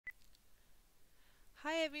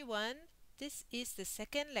Hi everyone, this is the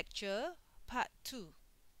second lecture, part 2.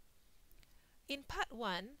 In part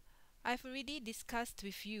 1, I've already discussed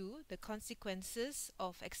with you the consequences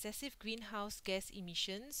of excessive greenhouse gas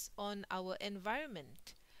emissions on our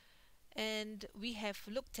environment, and we have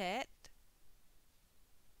looked at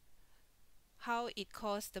how it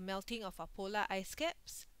caused the melting of our polar ice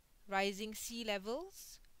caps, rising sea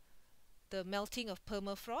levels, the melting of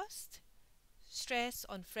permafrost, stress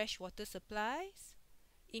on freshwater supplies,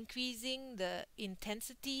 increasing the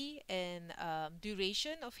intensity and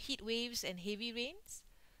duration of heat waves and heavy rains.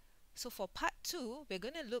 So for part 2, we're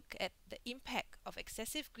going to look at the impact of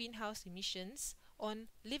excessive greenhouse emissions on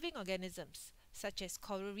living organisms such as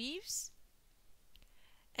coral reefs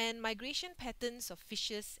and migration patterns of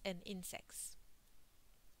fishes and insects.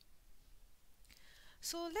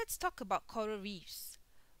 So let's talk about coral reefs.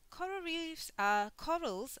 Corals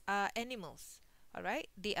are animals, alright?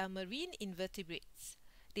 They are marine invertebrates.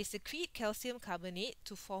 They secrete calcium carbonate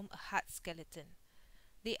to form a hard skeleton.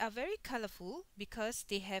 They are very colorful because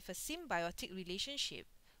they have a symbiotic relationship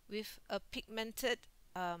with a pigmented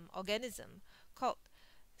organism called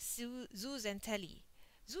zooxanthellae.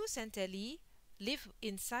 Zooxanthellae live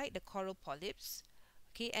inside the coral polyps,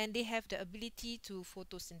 okay, and they have the ability to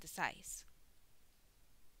photosynthesize.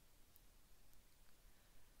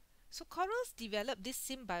 So corals develop this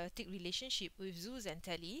symbiotic relationship with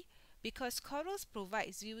zooxanthellae because corals provide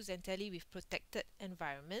zooxanthellae with protected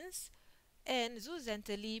environments, and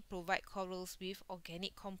zooxanthellae provide corals with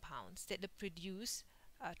organic compounds that they produce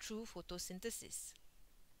through photosynthesis.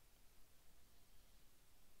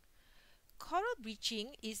 Coral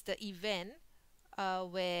bleaching is the event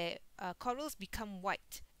where corals become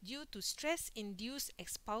white due to stress-induced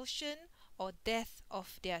expulsion or death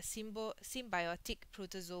of their symbiotic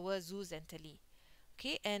protozoa zooxanthellae.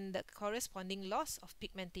 Okay, and the corresponding loss of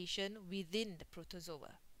pigmentation within the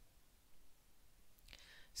protozoa.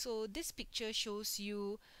 So this picture shows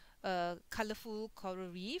you a colorful coral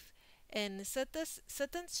reef, and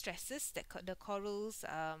certain stresses that the corals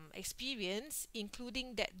experience,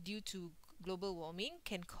 including that due to global warming,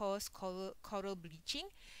 can cause coral bleaching,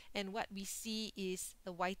 and what we see is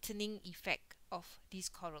the whitening effect of these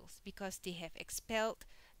corals because they have expelled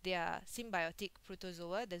their symbiotic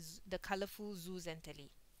protozoa, the colorful zooxanthellae.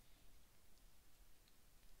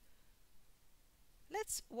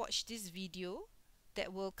 Let's watch this video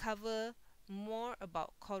that will cover more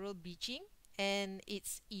about coral bleaching and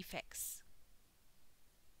its effects.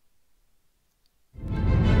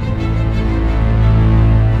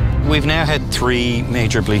 We've now had 3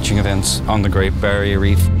 major bleaching events on the Great Barrier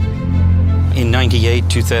Reef. In '98,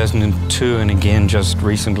 2002, and again just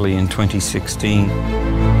recently in 2016.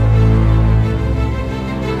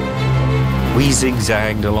 We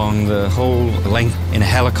zigzagged along the whole length in a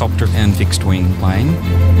helicopter and fixed-wing plane.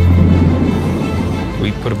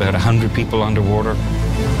 We put about 100 people underwater.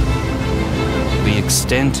 The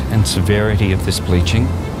extent and severity of this bleaching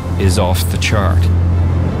is off the chart.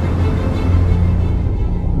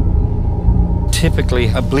 Typically,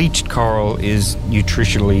 a bleached coral is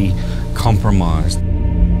nutritionally compromised.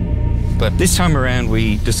 But this time around,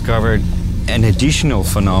 we discovered an additional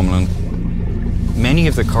phenomenon. Many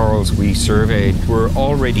of the corals we surveyed were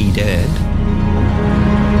already dead.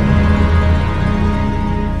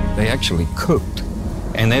 They actually cooked,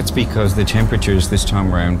 and that's because the temperatures this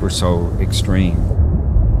time around were so extreme.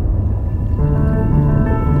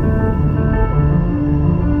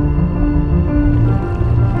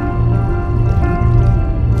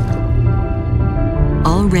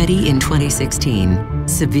 Already in 2016,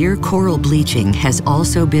 severe coral bleaching has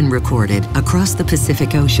also been recorded across the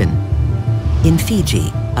Pacific Ocean, in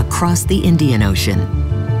Fiji, across the Indian Ocean,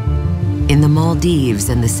 in the Maldives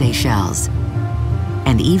and the Seychelles,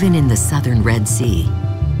 and even in the southern Red Sea.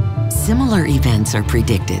 Similar events are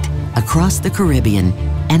predicted across the Caribbean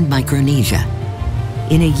and Micronesia,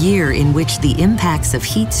 in a year in which the impacts of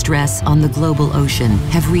heat stress on the global ocean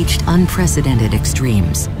have reached unprecedented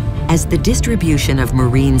extremes. As the distribution of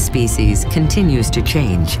marine species continues to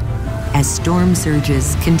change, as storm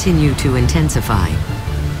surges continue to intensify,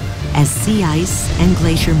 as sea ice and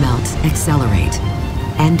glacier melt accelerate,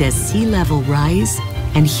 and as sea level rise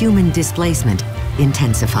and human displacement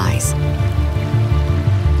intensifies.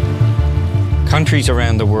 Countries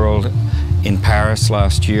around the world in Paris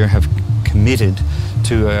last year have committed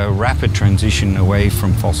to a rapid transition away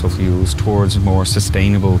from fossil fuels towards more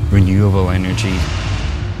sustainable, renewable energy.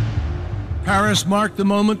 Paris marked the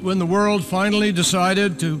moment when the world finally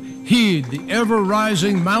decided to heed the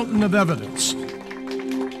ever-rising mountain of evidence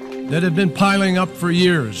that had been piling up for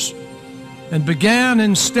years and began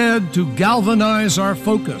instead to galvanize our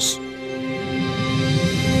focus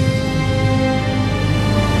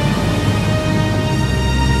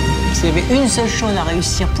S'il y avait une seule chose à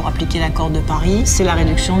réussir pour appliquer l'accord de Paris, c'est la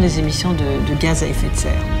réduction des émissions de gaz à effet de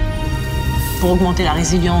serre. Pour augmenter la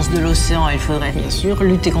résilience de l'océan, il faudrait bien sûr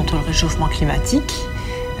lutter contre le réchauffement climatique,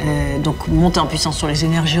 donc monter en puissance sur les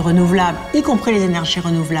énergies renouvelables, y compris les énergies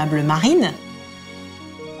renouvelables marines.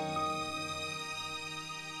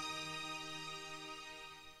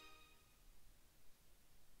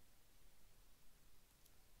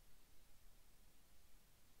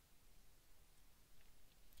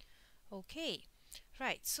 Okay,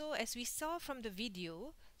 right, so as we saw from the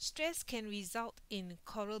video, stress can result in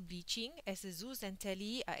coral bleaching as the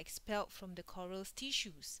zooxanthellae are expelled from the coral's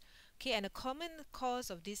tissues. Okay, and a common cause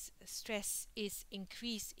of this stress is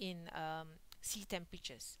increase in sea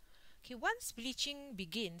temperatures. Okay, once bleaching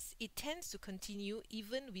begins, it tends to continue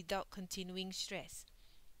even without continuing stress.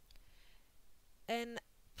 And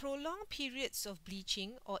prolonged periods of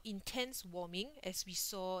bleaching or intense warming, as we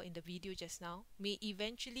saw in the video just now, may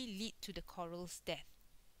eventually lead to the coral's death.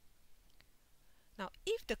 Now,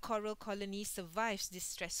 if the coral colony survives this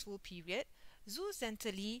stressful period,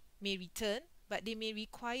 zooxanthellae may return, but they may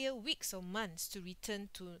require weeks or months to return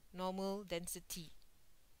to normal density.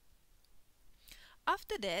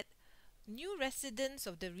 After that, new residents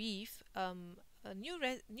of the reef,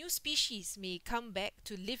 new species may come back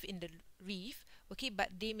to live in the reef, okay, but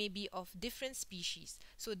they may be of different species.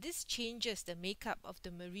 So this changes the makeup of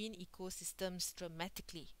the marine ecosystems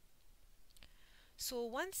dramatically. So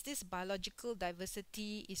once this biological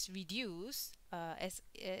diversity is reduced, as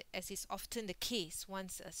is often the case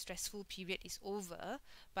once a stressful period is over,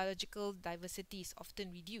 biological diversity is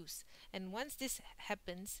often reduced. And once this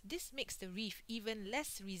happens, this makes the reef even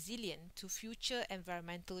less resilient to future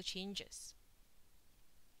environmental changes.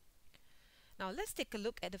 Now let's take a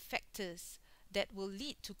look at the factors that will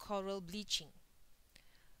lead to coral bleaching.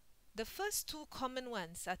 The first two common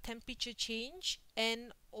ones are temperature change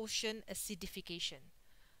and ocean acidification.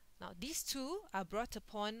 Now these two are brought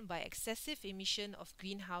upon by excessive emission of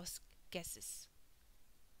greenhouse gases.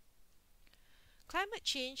 Climate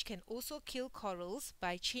change can also kill corals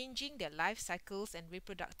by changing their life cycles and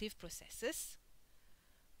reproductive processes.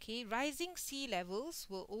 Okay, rising sea levels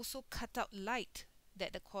will also cut out light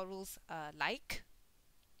that the corals like.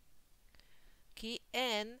 Okay,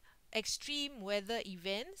 and extreme weather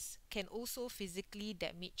events can also physically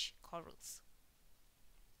damage corals.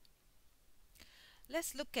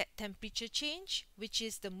 Let's look at temperature change, which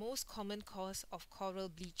is the most common cause of coral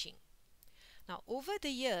bleaching. Now, over the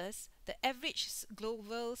years, the average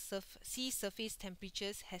global sea surface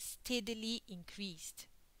temperatures has steadily increased.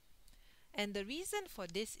 And the reason for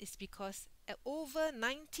this is because over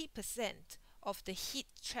 90% of the heat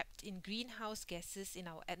trapped in greenhouse gases in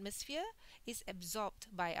our atmosphere is absorbed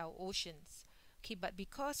by our oceans. Okay, but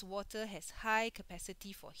because water has high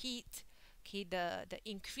capacity for heat, okay, the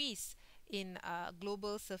increase in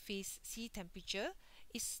global surface sea temperature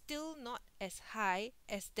is still not as high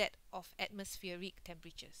as that of atmospheric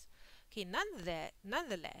temperatures. Okay,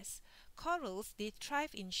 nonetheless, corals, they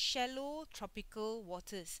thrive in shallow tropical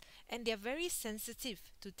waters and they are very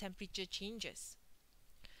sensitive to temperature changes.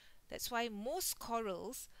 That's why most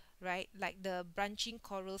corals, right, like the branching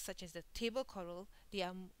corals such as the table coral, they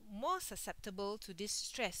are more susceptible to this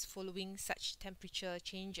stress following such temperature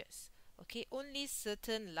changes. Okay, only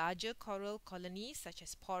certain larger coral colonies such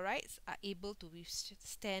as porites are able to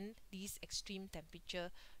withstand these extreme temperature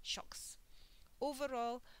shocks.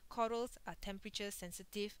 Overall, corals are temperature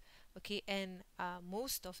sensitive, okay, and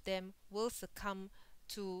most of them will succumb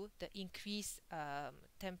to the increased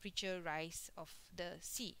temperature rise of the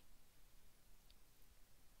sea.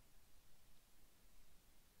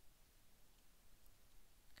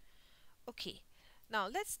 Okay, now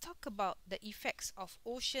let's talk about the effects of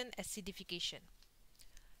ocean acidification.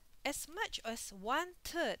 As much as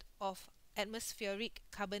 1/3 of atmospheric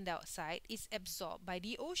carbon dioxide is absorbed by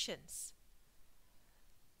the oceans.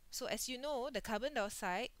 So as you know, the carbon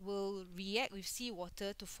dioxide will react with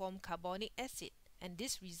seawater to form carbonic acid, and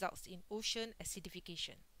this results in ocean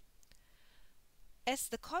acidification. As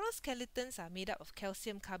the coral skeletons are made up of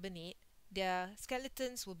calcium carbonate, their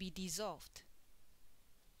skeletons will be dissolved.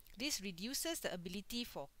 This reduces the ability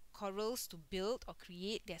for corals to build or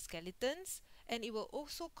create their skeletons, and it will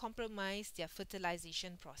also compromise their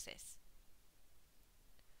fertilization process.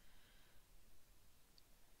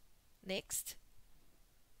 Next,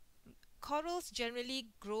 corals generally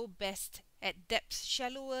grow best at depths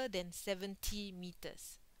shallower than 70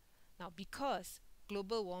 meters. Now, because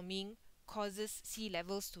global warming causes sea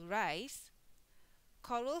levels to rise,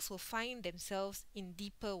 corals will find themselves in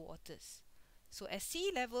deeper waters. So as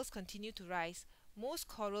sea levels continue to rise, most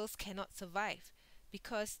corals cannot survive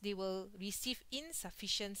because they will receive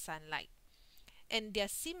insufficient sunlight. And their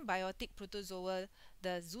symbiotic protozoa,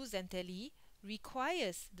 the zooxanthellae,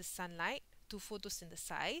 requires the sunlight to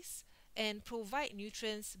photosynthesize and provide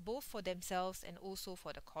nutrients both for themselves and also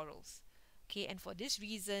for the corals. Okay, and for this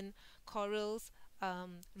reason, corals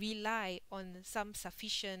rely on some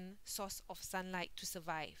sufficient source of sunlight to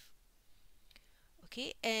survive.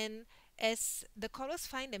 Okay, and as the corals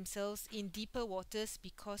find themselves in deeper waters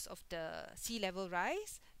because of the sea level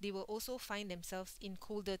rise, they will also find themselves in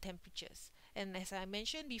colder temperatures. And as I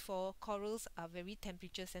mentioned before, corals are very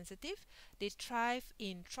temperature sensitive. They thrive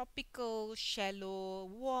in tropical, shallow,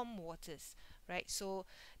 warm waters, right? So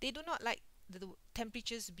they do not like the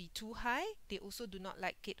temperatures be too high. They also do not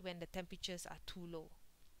like it when the temperatures are too low.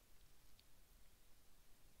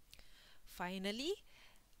 Finally,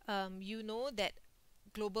 you know that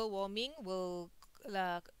global warming will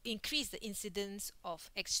increase the incidence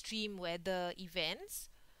of extreme weather events.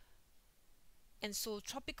 And so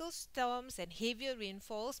tropical storms and heavier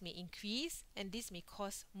rainfalls may increase, and this may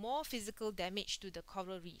cause more physical damage to the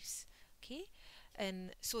coral reefs. Okay,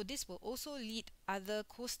 and so this will also lead other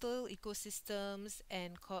coastal ecosystems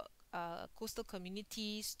and coastal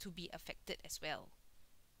communities to be affected as well.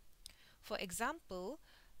 For example,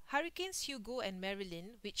 Hurricanes Hugo and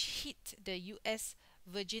Marilyn, which hit the US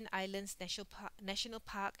Virgin Islands National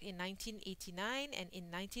Park in 1989 and in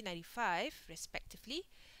 1995, respectively,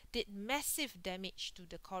 did massive damage to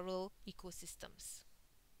the coral ecosystems.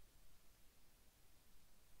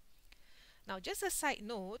 Now, just a side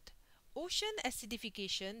note, ocean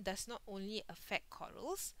acidification does not only affect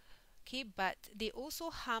corals, okay, but they also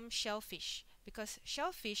harm shellfish, because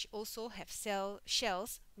shellfish also have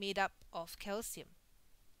shells made up of calcium.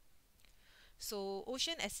 So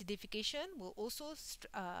ocean acidification will also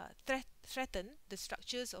threaten the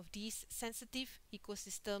structures of these sensitive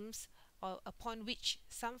ecosystems upon which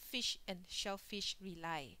some fish and shellfish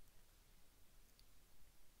rely.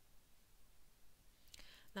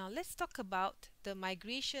 Now let's talk about the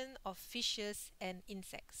migration of fishes and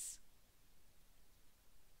insects.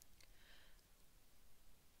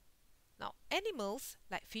 Now, animals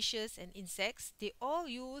like fishes and insects, they all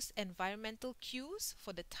use environmental cues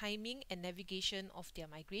for the timing and navigation of their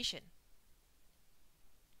migration.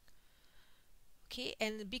 Okay,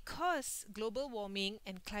 and because global warming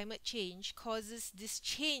and climate change causes this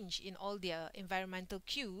change in all their environmental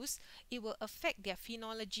cues, it will affect their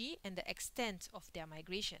phenology and the extent of their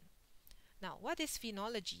migration. Now, what is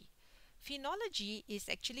phenology? Phenology is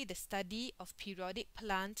actually the study of periodic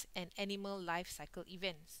plant and animal life cycle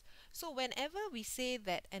events. So whenever we say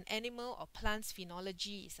that an animal or plant's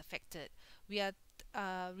phenology is affected, we are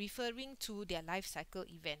referring to their life cycle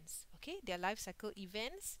events. Okay, their life cycle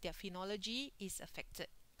events, their phenology is affected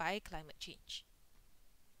by climate change.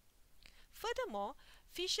 Furthermore,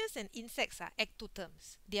 fishes and insects are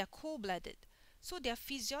ectotherms. They are cold-blooded. So their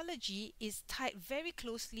physiology is tied very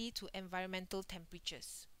closely to environmental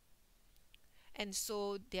temperatures. And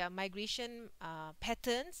so their migration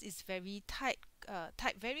patterns is very tied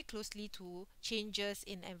very closely to changes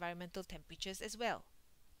in environmental temperatures as well.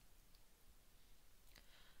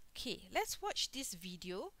 Okay, let's watch this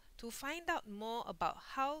video to find out more about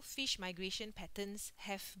how fish migration patterns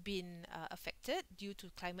have been affected due to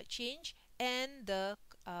climate change and the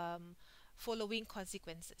following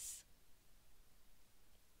consequences.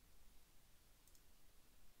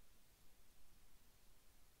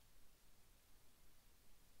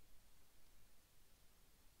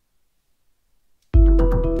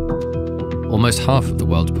 Almost half of the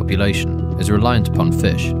world's population is reliant upon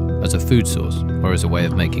fish as a food source or as a way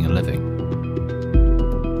of making a living.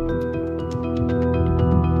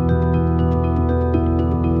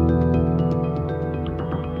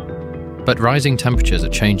 But rising temperatures are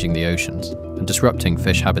changing the oceans and disrupting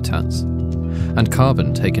fish habitats, and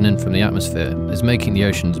carbon taken in from the atmosphere is making the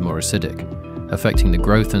oceans more acidic, affecting the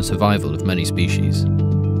growth and survival of many species.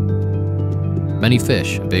 Many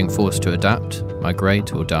fish are being forced to adapt,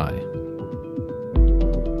 migrate, or die.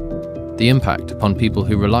 The impact upon people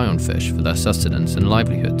who rely on fish for their sustenance and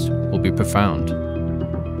livelihoods will be profound.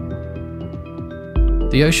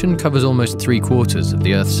 The ocean covers almost 3/4 of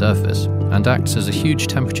the Earth's surface and acts as a huge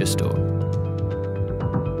temperature store.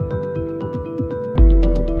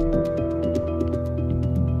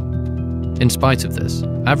 In spite of this,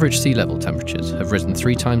 average sea level temperatures have risen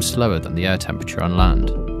 3 times slower than the air temperature on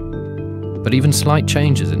land. But even slight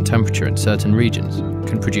changes in temperature in certain regions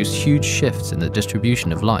can produce huge shifts in the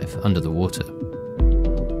distribution of life under the water.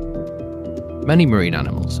 Many marine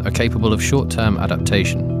animals are capable of short-term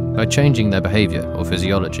adaptation by changing their behavior or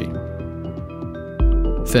physiology.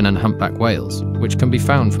 Fin and humpback whales, which can be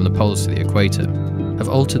found from the poles to the equator, have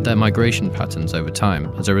altered their migration patterns over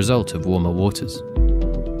time as a result of warmer waters.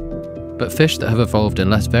 But fish that have evolved in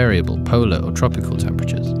less variable polar or tropical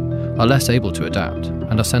temperatures are less able to adapt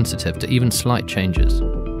and are sensitive to even slight changes.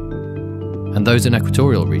 And those in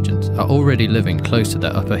equatorial regions are already living close to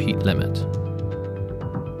their upper heat limit.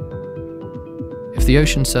 If the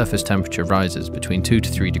ocean surface temperature rises between 2 to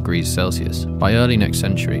 3 degrees Celsius, by early next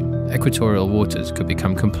century, equatorial waters could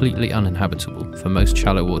become completely uninhabitable for most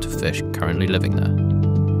shallow water fish currently living there.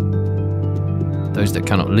 Those that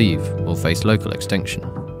cannot leave will face local extinction.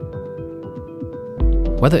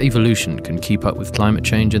 Whether evolution can keep up with climate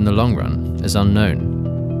change in the long run is unknown.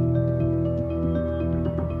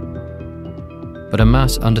 But a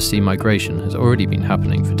mass undersea migration has already been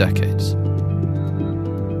happening for decades.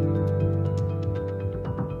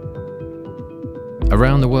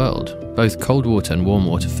 Around the world, both cold water and warm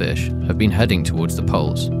water fish have been heading towards the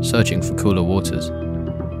poles, searching for cooler waters.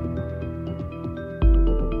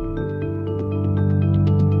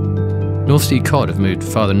 North Sea cod have moved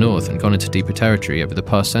farther north and gone into deeper territory over the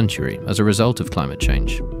past century as a result of climate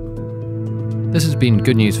change. This has been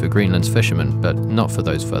good news for Greenland's fishermen, but not for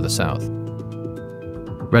those further south.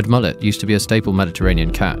 Red mullet used to be a staple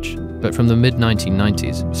Mediterranean catch, but from the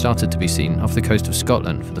mid-1990s started to be seen off the coast of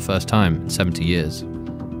Scotland for the first time in 70 years.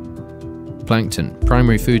 Plankton,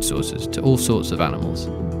 primary food sources to all sorts of animals,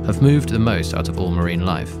 have moved the most out of all marine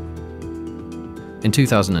life. In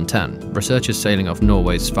 2010, researchers sailing off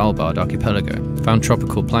Norway's Svalbard archipelago found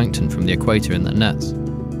tropical plankton from the equator in their nets,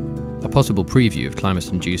 a possible preview of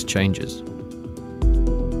climate-induced changes.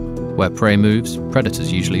 Where prey moves,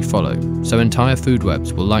 predators usually follow, so entire food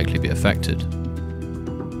webs will likely be affected.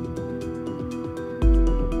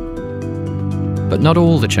 But not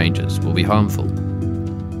all the changes will be harmful.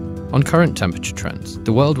 On current temperature trends,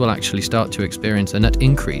 the world will actually start to experience a net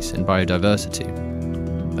increase in biodiversity,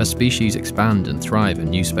 as species expand and thrive in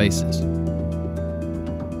new spaces.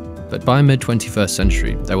 But by mid-21st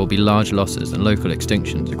century, there will be large losses and local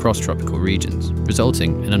extinctions across tropical regions,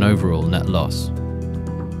 resulting in an overall net loss.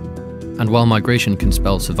 And while migration can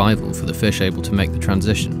spell survival for the fish able to make the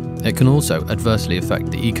transition, it can also adversely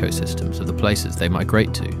affect the ecosystems of the places they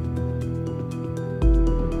migrate to.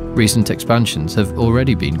 Recent expansions have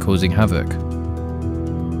already been causing havoc.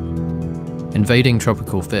 Invading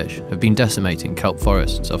tropical fish have been decimating kelp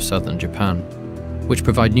forests off southern Japan, which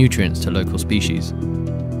provide nutrients to local species.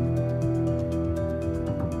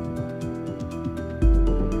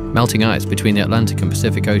 Melting ice between the Atlantic and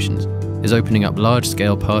Pacific Oceans is opening up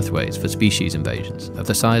large-scale pathways for species invasions of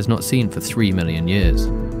the size not seen for 3 million years.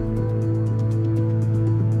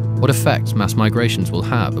 What effects mass migrations will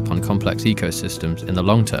have upon complex ecosystems in the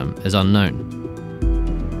long term is unknown.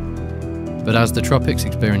 But as the tropics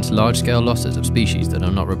experience large-scale losses of species that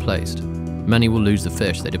are not replaced, many will lose the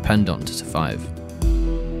fish they depend on to survive.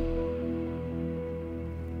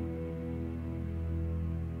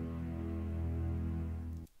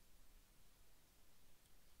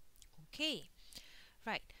 Okay,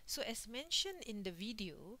 right. So as mentioned in the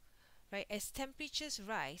video, right, as temperatures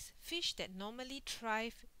rise, fish that normally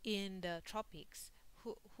thrive in the tropics,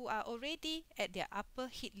 who are already at their upper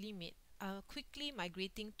heat limit, are quickly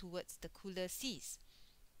migrating towards the cooler seas.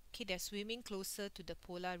 Okay, they're swimming closer to the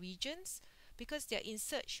polar regions because they're in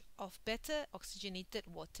search of better oxygenated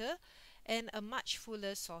water and a much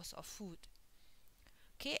fuller source of food.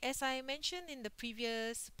 Okay, as I mentioned in the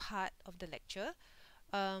previous part of the lecture,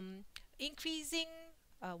 increasing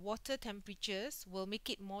water temperatures will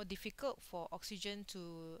make it more difficult for oxygen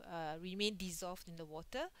to remain dissolved in the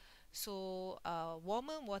water. So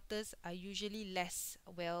warmer waters are usually less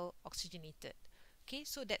well oxygenated. Okay,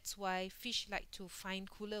 so that's why fish like to find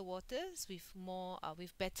cooler waters with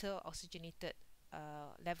better oxygenated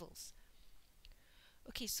levels.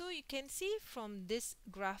 Okay, so you can see from this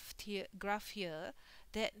graph here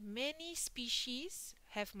that many species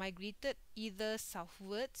have migrated either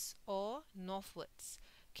southwards or northwards.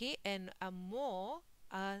 Okay, and more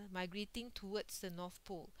are migrating towards the North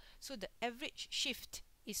Pole. So the average shift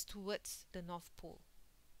is towards the North Pole.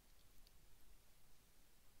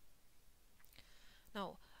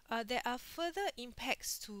 Now, there are further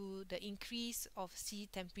impacts to the increase of sea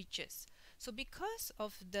temperatures. So because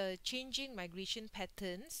of the changing migration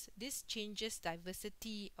patterns, this changes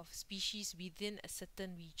diversity of species within a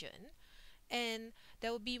certain region, and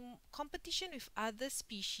there will be competition with other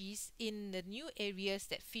species in the new areas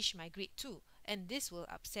that fish migrate to, and this will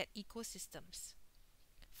upset ecosystems.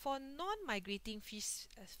 For non-migrating fish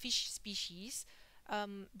species,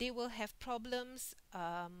 they will have problems.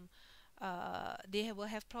 They will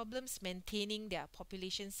have problems maintaining their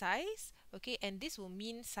population size. Okay, and this will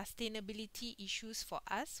mean sustainability issues for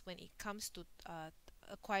us when it comes to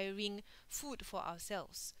acquiring food for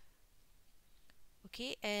ourselves.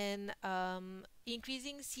 Okay, and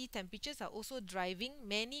increasing sea temperatures are also driving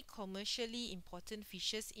many commercially important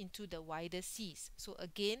fishes into the wider seas. So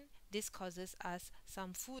again, this causes us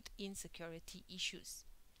some food insecurity issues.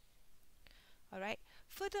 Alright,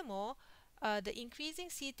 furthermore, the increasing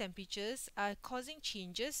sea temperatures are causing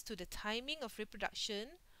changes to the timing of reproduction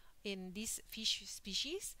in these fish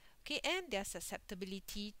species, okay, and their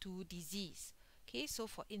susceptibility to disease. Okay, so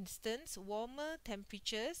for instance, warmer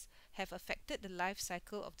temperatures have affected the life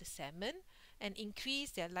cycle of the salmon and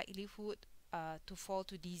increased their likelihood to fall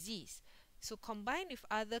to disease. So combined with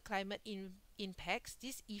other climate impacts,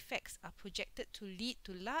 these effects are projected to lead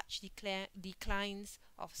to large declines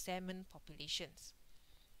of salmon populations.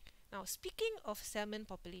 Now, speaking of salmon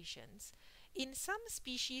populations, in some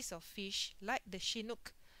species of fish like the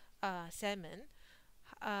Chinook salmon,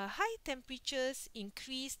 high temperatures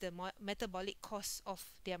increase the metabolic costs of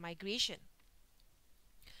their migration.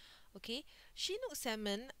 Okay, Chinook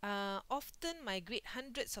salmon often migrate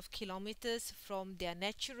hundreds of kilometers from their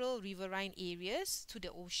natural riverine areas to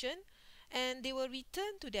the ocean, and they will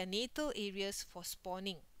return to their natal areas for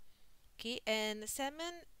spawning. Okay, and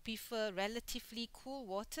salmon prefer relatively cool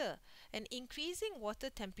water, and increasing water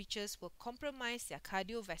temperatures will compromise their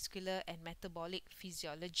cardiovascular and metabolic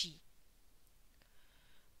physiology.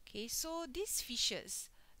 Okay, so these fishes,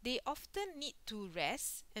 they often need to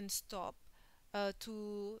rest and stop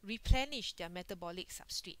to replenish their metabolic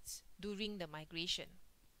substrates during the migration.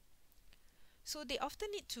 So they often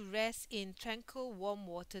need to rest in tranquil warm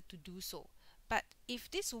water to do so. But if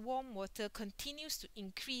this warm water continues to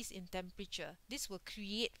increase in temperature, this will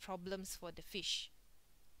create problems for the fish.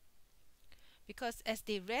 Because as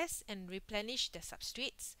they rest and replenish their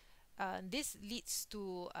substrates, this leads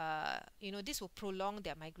to, this will prolong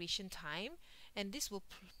their migration time, and this will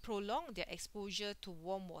prolong their exposure to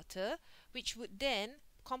warm water, which would then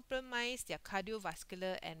compromise their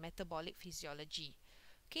cardiovascular and metabolic physiology.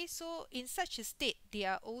 Okay, so in such a state, they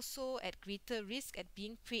are also at greater risk at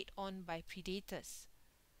being preyed on by predators.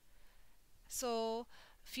 So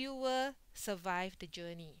fewer survive the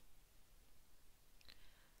journey.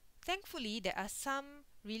 Thankfully, there are some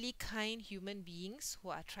really kind human beings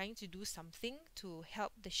who are trying to do something to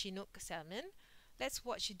help the Chinook salmon. Let's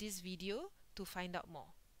watch this video to find out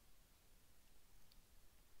more.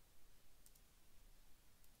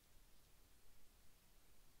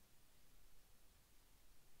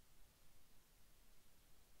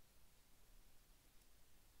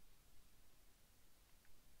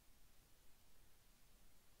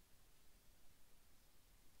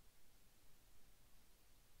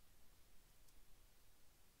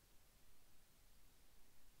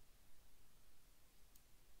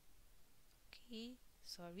 Okay,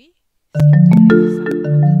 sorry, seem to have some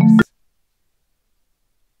problems.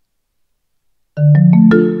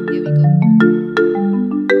 Here we go.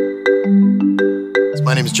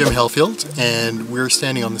 My name is Jim Helfield, and we're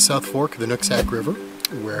standing on the South Fork of the Nooksack River,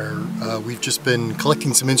 where we've just been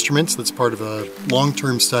collecting some instruments. That's part of a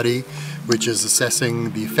long-term study which is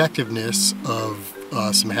assessing the effectiveness of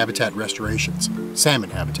some habitat restorations,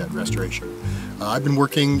 salmon habitat restoration. I've been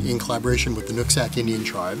working in collaboration with the Nooksack Indian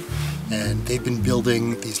tribe, and they've been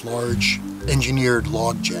building these large engineered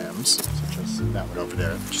log jams, such as that one over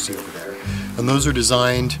there, that you see over there. And those are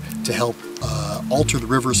designed to help alter the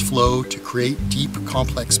river's flow to create deep,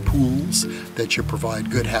 complex pools that should provide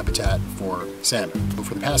good habitat for salmon.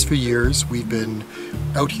 For the past few years, we've been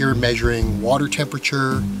out here measuring water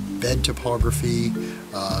temperature, bed topography,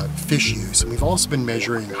 fish use, and we've also been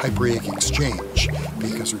measuring hyporheic exchange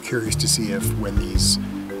because we're curious to see if when these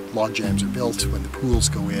log jams are built, when the pools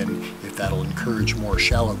go in, if that'll encourage more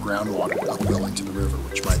shallow groundwater upwell into the river,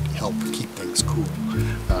 which might help keep things cool.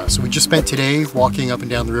 So we just spent today walking up and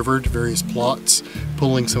down the river to various plots,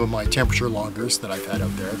 pulling some of my temperature loggers that I've had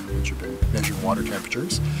out there, which have been measuring water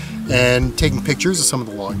temperatures, and taking pictures of some of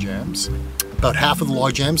the log jams. About half of the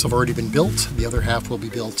log jams have already been built. The other half will be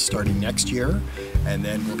built starting next year, and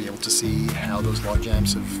then we'll be able to see how those log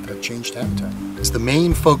jams have changed habitat. So the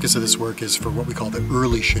main focus of this work is for what we call the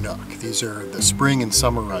early Chinook. These are the spring and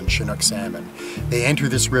summer run Chinook salmon. They enter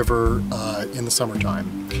this river in the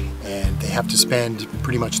summertime, and they have to spend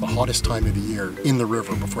pretty much the hottest time of the year in the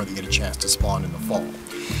river before they get a chance to spawn in the fall.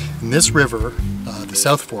 In this river, the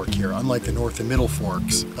South Fork here, unlike the North and Middle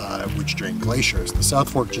Forks, which drain glaciers, the South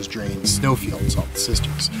Fork just drains snowfields off the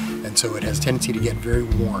sisters, and so it has a tendency to get very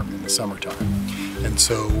warm in the summertime. And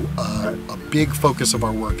so a big focus of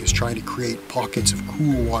our work is trying to create pockets of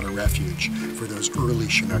cool water refuge for those early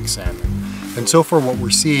Chinook salmon. And so far what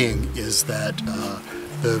we're seeing is that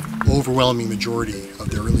the overwhelming majority of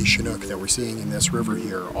the early Chinook that we're seeing in this river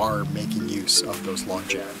here are making use of those log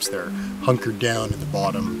jams. They're hunkered down in the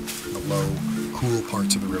bottom, the low, cool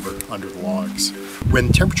parts of the river under the logs.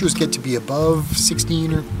 When temperatures get to be above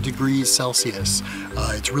 16 degrees Celsius,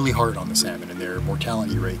 it's really hard on the salmon and their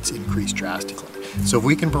mortality rates increase drastically. So if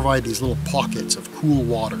we can provide these little pockets of cool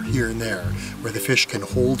water here and there where the fish can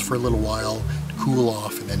hold for a little while, cool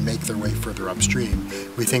off, and then make their way further upstream,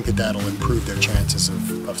 we think that that'll improve their chances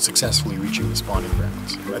of successfully reaching the spawning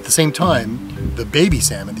grounds. At the same time, the baby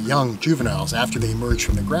salmon, the young juveniles, after they emerge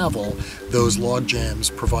from the gravel, those log jams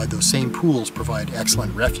provide, those same pools provide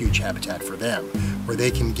excellent refuge habitat for them, where they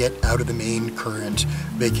can get out of the main current,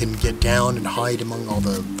 they can get down and hide among all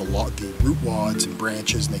the root wads and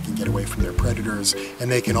branches, and they can get away from their predators,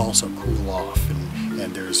 and they can also cool off, and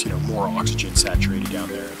there's more oxygen saturated down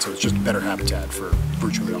there, and so it's just better habitat for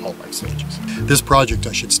virtually all life stages. This project,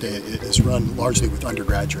 I should say, is run largely with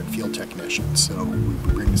undergraduate field technicians. So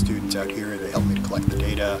we bring the students out here, they help me to collect the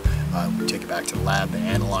data, we take it back to the lab, they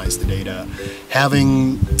analyze the data.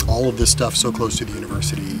 Having all of this stuff so close to the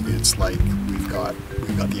university, it's like we've got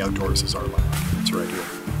the outdoors as our lab. It's right here.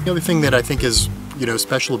 The other thing that I think is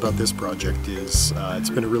special about this project is it's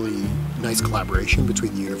been a really nice collaboration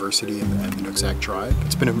between the university and the Nooksack tribe.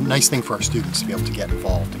 It's been a nice thing for our students to be able to get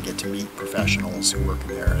involved and get to meet professionals who work in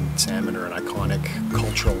there, and salmon are an iconic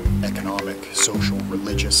cultural, economic, social,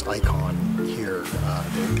 religious icon here.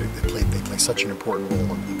 They play such an important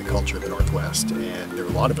role in the culture of the Northwest, and there are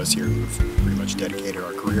a lot of us here who've pretty much dedicated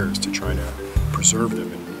our careers to trying to preserve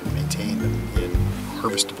them and maintain them in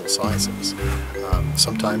harvestable sizes.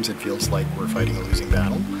 Sometimes it feels like we're fighting a losing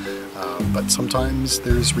battle, but sometimes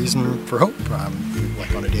there's reason for hope.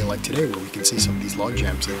 Like on a day like today, where we can see some of these log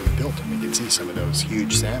jams that we've built, and we can see some of those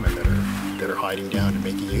huge salmon that are hiding down and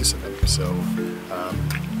making use of them. So,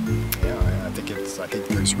 yeah, I think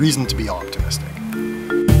there's reason to be optimistic.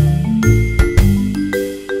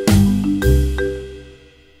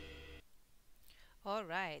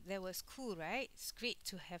 Alright, that was cool, right? It's great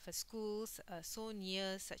to have a school so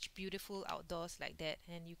near such beautiful outdoors like that,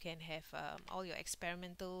 and you can have all your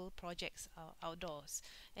experimental projects outdoors,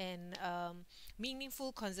 and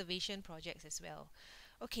meaningful conservation projects as well.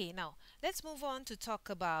 Okay, now let's move on to talk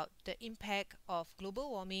about the impact of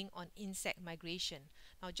global warming on insect migration.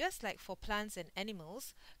 Now, just like for plants and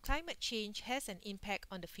animals, climate change has an impact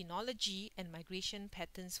on the phenology and migration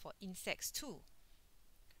patterns for insects too.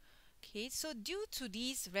 Okay, so due to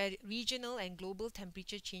these regional and global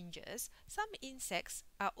temperature changes, some insects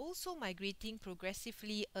are also migrating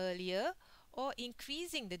progressively earlier or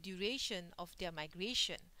increasing the duration of their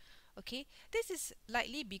migration. Okay, this is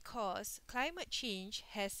likely because climate change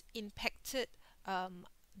has impacted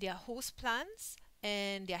their host plants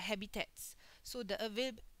and their habitats. So the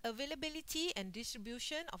availability and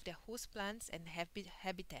distribution of their host plants and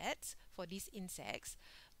habitats for these insects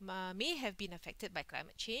may have been affected by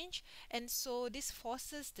climate change, and so this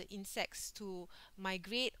forces the insects to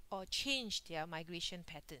migrate or change their migration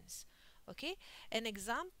patterns. Okay, an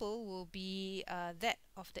example will be that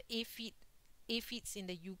of the aphids in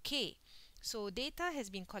the UK. So data has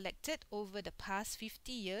been collected over the past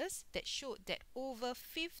 50 years that showed that over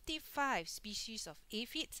 55 species of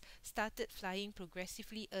aphids started flying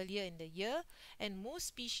progressively earlier in the year, and most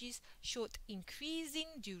species showed increasing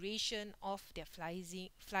duration of their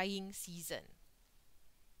flying season.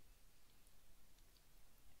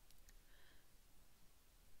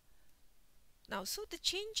 Now, so the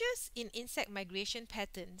changes in insect migration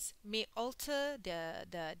patterns may alter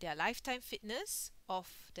their lifetime fitness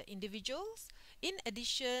of the individuals, in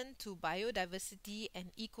addition to biodiversity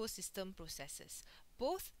and ecosystem processes,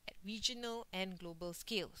 both at regional and global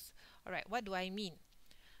scales. Alright, what do I mean?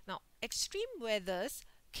 Now, extreme weathers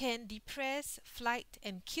can depress, flight,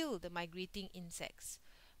 and kill the migrating insects.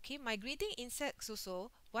 Okay, migrating insects also,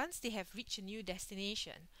 once they have reached a new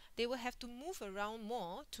destination, they will have to move around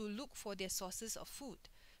more to look for their sources of food.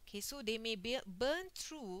 Okay, so they may burn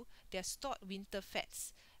through their stored winter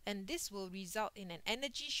fats, and this will result in an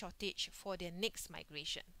energy shortage for their next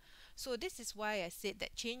migration. So this is why I said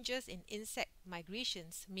that changes in insect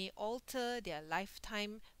migrations may alter their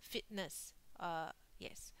lifetime fitness.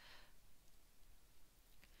 Yes.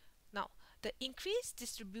 Now, the increased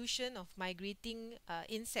distribution of migrating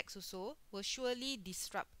insects also will surely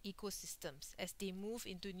disrupt ecosystems as they move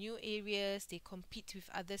into new areas, they compete with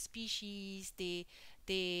other species, they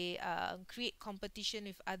create competition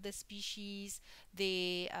with other species,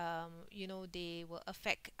 they will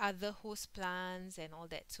affect other host plants and all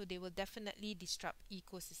that. So they will definitely disrupt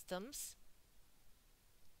ecosystems.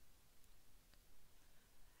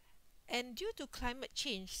 And due to climate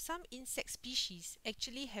change, some insect species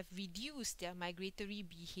actually have reduced their migratory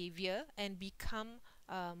behavior and become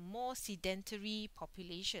more sedentary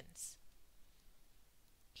populations.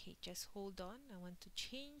 Okay, just hold on. I want to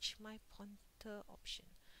change my pointer option.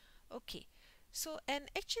 Okay, so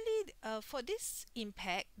and actually for this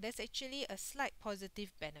impact, there's actually a slight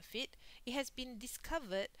positive benefit. It has been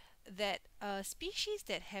discovered that species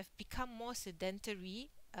that have become more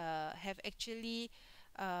sedentary have actually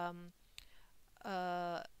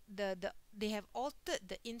they have altered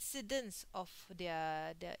the incidence of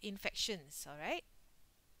their infections. All right.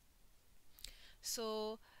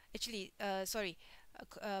 So actually,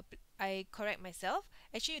 I correct myself.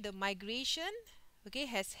 Actually, the migration, okay,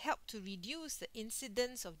 has helped to reduce the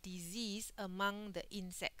incidence of disease among the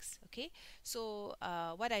insects. Okay, so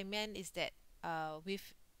what I meant is that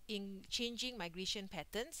in changing migration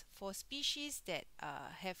patterns for species that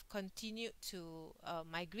have continued to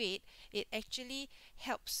migrate, it actually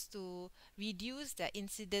helps to reduce the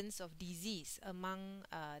incidence of disease among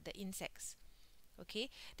the insects. Okay,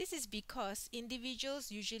 this is because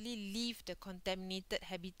individuals usually leave the contaminated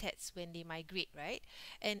habitats when they migrate, right?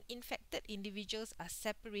 And infected individuals are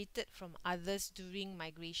separated from others during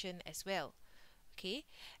migration as well. Okay,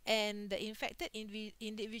 and the infected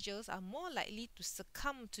individuals are more likely to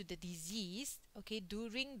succumb to the disease, okay,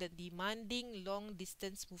 during the demanding long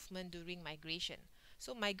distance movement during migration.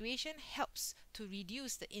 So migration helps to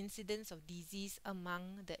reduce the incidence of disease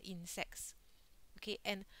among the insects. Okay,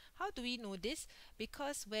 and how do we know this?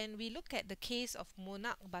 Because when we look at the case of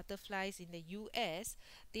monarch butterflies in the US,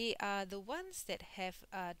 they are the ones that have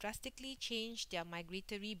drastically changed their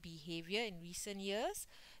migratory behavior in recent years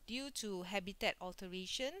due to habitat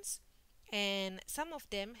alterations, and some of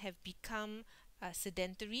them have become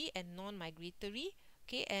sedentary and non-migratory.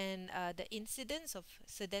 Okay, and the incidence of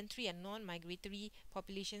sedentary and non-migratory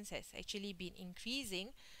populations has actually been increasing.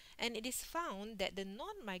 And it is found that the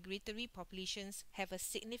non-migratory populations have a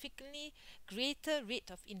significantly greater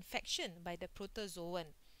rate of infection by the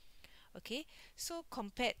protozoan. Okay, so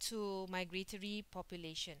compared to migratory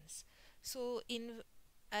populations. So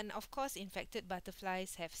and of course, infected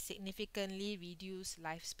butterflies have significantly reduced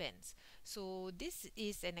lifespans. So this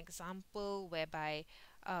is an example whereby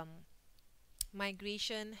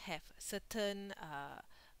migration have certain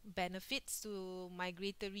benefits to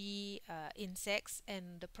migratory insects,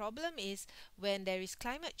 and the problem is when there is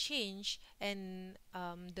climate change and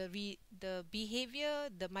the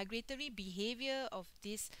migratory behavior of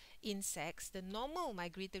these insects, the normal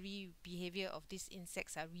migratory behavior of these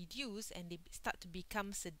insects are reduced and they start to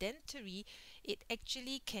become sedentary, it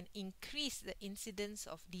actually can increase the incidence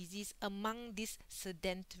of disease among these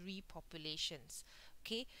sedentary populations.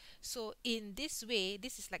 Okay, so in this way,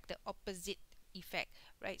 this is like the opposite effect,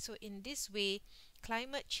 right? So in this way,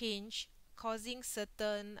 climate change causing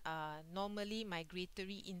certain normally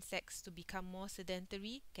migratory insects to become more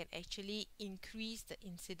sedentary can actually increase the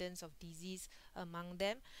incidence of disease among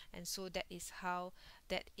them, and so that is how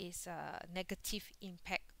that is a negative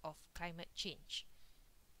impact of climate change.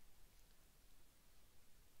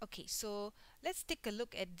 Okay, so let's take a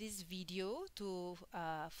look at this video to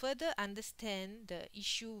further understand the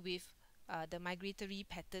issue with the migratory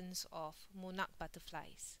patterns of monarch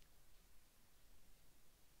butterflies.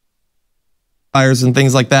 Fires and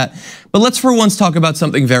things like that. But let's for once talk about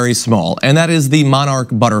something very small, and that is the monarch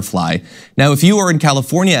butterfly. Now, if you are in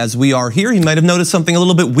California, as we are here, you might have noticed something a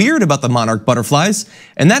little bit weird about the monarch butterflies,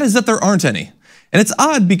 and that is that there aren't any. And it's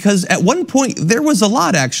odd because at one point there was a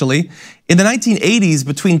lot, actually. In the 1980s,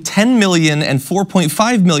 between 10 million and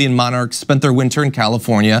 4.5 million monarchs spent their winter in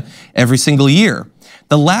California every single year.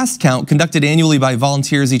 The last count, conducted annually by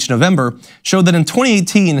volunteers each November, showed that in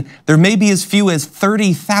 2018, there may be as few as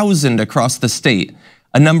 30,000 across the state,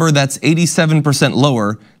 a number that's 87%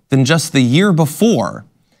 lower than just the year before.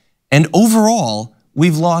 And overall,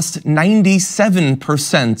 we've lost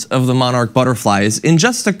 97% of the monarch butterflies in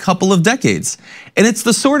just a couple of decades. And it's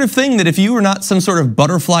the sort of thing that if you were not some sort of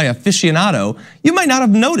butterfly aficionado, you might not have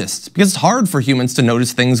noticed, because it's hard for humans to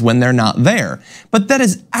notice things when they're not there. But that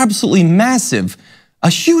is absolutely massive. A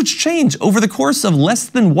huge change over the course of less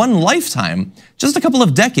than one lifetime. Just a couple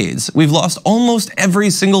of decades, we've lost almost every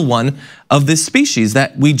single one of this species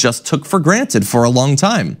that we just took for granted for a long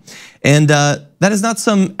time. And that is not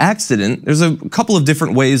some accident. There's a couple of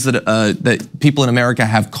different ways that that people in America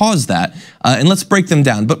have caused that, and let's break them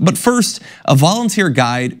down. But first, a volunteer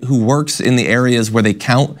guide who works in the areas where they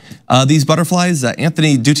count these butterflies,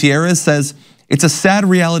 Anthony Gutierrez, says, "It's a sad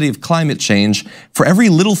reality of climate change. For every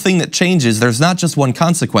little thing that changes, there's not just one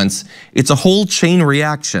consequence, it's a whole chain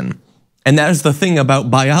reaction." And that is the thing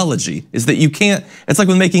about biology, is that you can't, it's like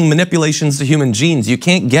when making manipulations to human genes, you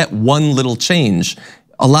can't get one little change.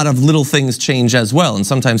 A lot of little things change as well, and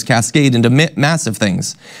sometimes cascade into massive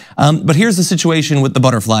things. But here's the situation with the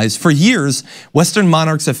butterflies. For years, Western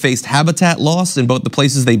monarchs have faced habitat loss in both the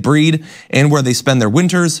places they breed and where they spend their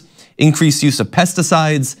winters, increased use of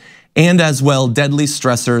pesticides, and as well deadly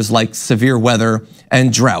stressors like severe weather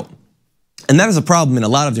and drought. And that is a problem in a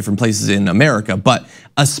lot of different places in America, but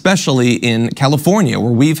especially in California,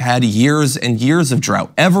 where we've had years and years of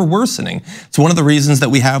drought, ever worsening. It's one of the reasons that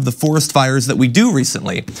we have the forest fires that we do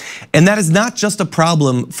recently. And that is not just a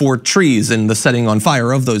problem for trees and the setting on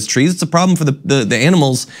fire of those trees, it's a problem for the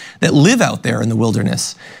animals that live out there in the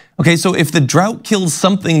wilderness. Okay, so if the drought kills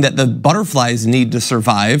something that the butterflies need to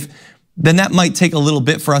survive, then that might take a little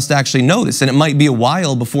bit for us to actually notice. And it might be a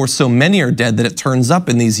while before so many are dead that it turns up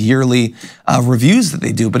in these yearly reviews that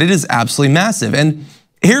they do. But it is absolutely massive. And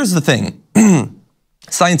here's the thing.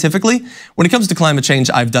 Scientifically, when it comes to climate change,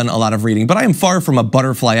 I've done a lot of reading, but I am far from a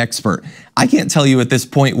butterfly expert. I can't tell you at this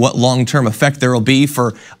point what long-term effect there will be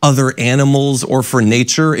for other animals or for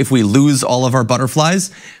nature if we lose all of our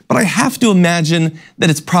butterflies, but I have to imagine that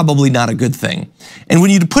it's probably not a good thing. And when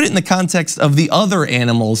you put it in the context of the other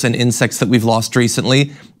animals and insects that we've lost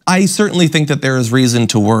recently, I certainly think that there is reason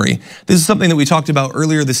to worry. This is something that we talked about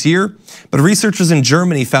earlier this year, but researchers in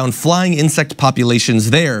Germany found flying insect populations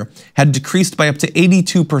there had decreased by up to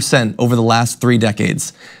 82% over the last 3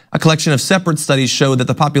 decades. A collection of separate studies showed that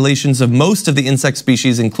the populations of most of the insect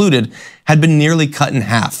species included had been nearly cut in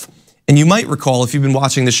half. And you might recall, if you've been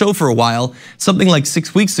watching the show for a while, something like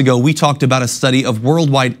 6 weeks ago, we talked about a study of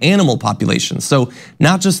worldwide animal populations. So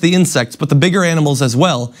not just the insects, but the bigger animals as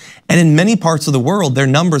well. And in many parts of the world, their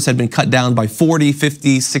numbers had been cut down by 40,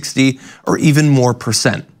 50, 60, or even more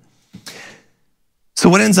 %. So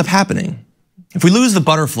what ends up happening? If we lose the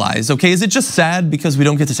butterflies, okay, is it just sad because we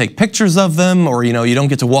don't get to take pictures of them, or you don't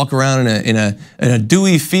get to walk around in a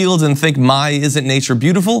dewy field and think, my, isn't nature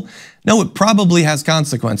beautiful? No, it probably has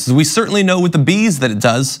consequences. We certainly know with the bees that it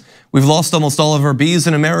does. We've lost almost all of our bees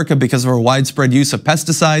in America because of our widespread use of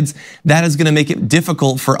pesticides. That is going to make it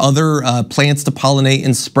difficult for other plants to pollinate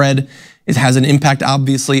and spread. It has an impact,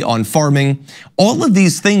 obviously, on farming. All of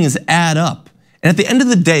these things add up. And at the end of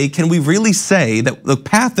the day, can we really say that the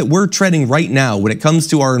path that we're treading right now when it comes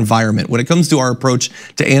to our environment, when it comes to our approach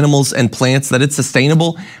to animals and plants, that it's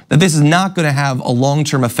sustainable, that this is not going to have a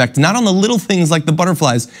long-term effect, not on the little things like the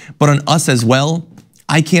butterflies, but on us as well?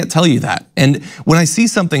 I can't tell you that. And when I see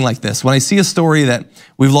something like this, when I see a story that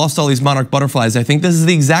we've lost all these monarch butterflies, I think this is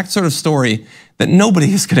the exact sort of story that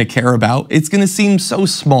nobody is going to care about. It's going to seem so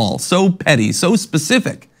small, so petty, so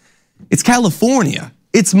specific. It's California.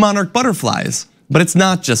 It's monarch butterflies. But it's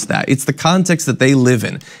not just that, it's the context that they live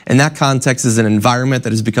in. And that context is an environment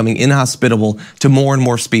that is becoming inhospitable to more and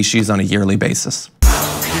more species on a yearly basis.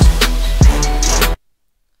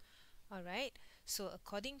 All right, so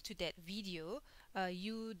according to that video,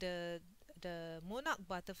 the monarch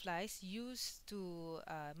butterflies used to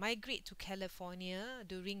migrate to California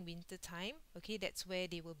during winter time. Okay, that's where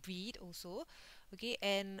they will breed also. Okay,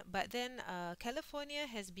 but then California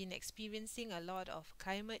has been experiencing a lot of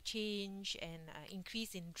climate change and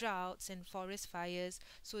increase in droughts and forest fires,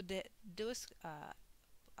 so that those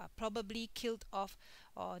probably killed off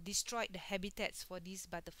or destroyed the habitats for these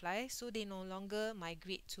butterflies, so they no longer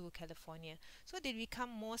migrate to California. So they become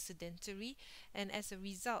more sedentary, and as a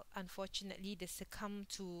result, unfortunately, they succumb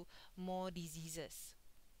to more diseases.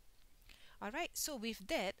 Alright, so with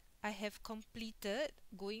that, I have completed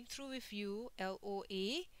going through with you LOB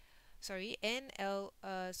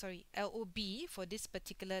for this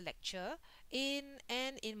particular lecture,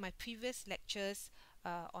 and in my previous lectures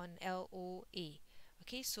on LOA.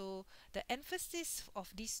 Okay, so the emphasis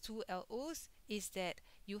of these two LOs is that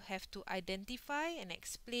you have to identify and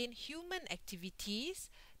explain human activities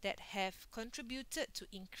that have contributed to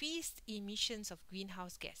increased emissions of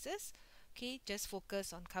greenhouse gases. Okay, just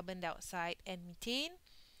focus on carbon dioxide and methane.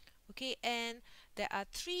 Okay, and there are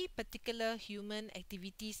 3 particular human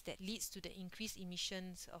activities that leads to the increased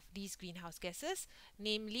emissions of these greenhouse gases,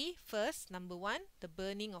 namely, first, number 1, the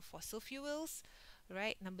burning of fossil fuels,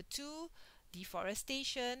 right? Number 2,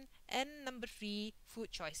 deforestation, and number 3, food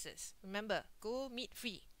choices. Remember, go meat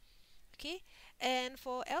free. Okay, and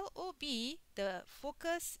for LOB, the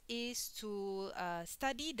focus is to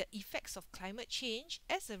study the effects of climate change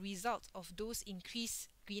as a result of those increased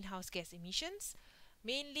greenhouse gas emissions,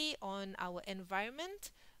 mainly on our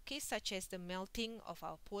environment, okay, such as the melting of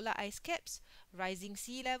our polar ice caps, rising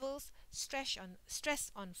sea levels,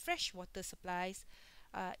 stress on freshwater supplies,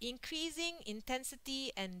 increasing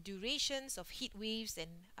intensity and durations of heat waves and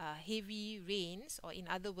heavy rains, or in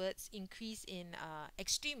other words, increase in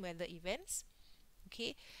extreme weather events,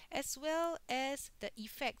 okay, as well as the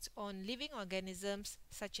effects on living organisms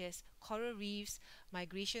such as coral reefs,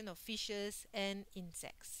 migration of fishes and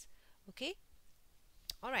insects. Okay,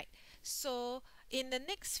 all right, so in the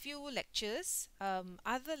next few lectures,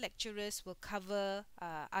 other lecturers will cover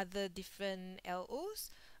other different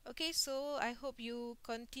LOs. Okay, so I hope you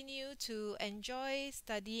continue to enjoy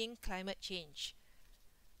studying climate change.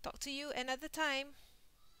 Talk to you another time.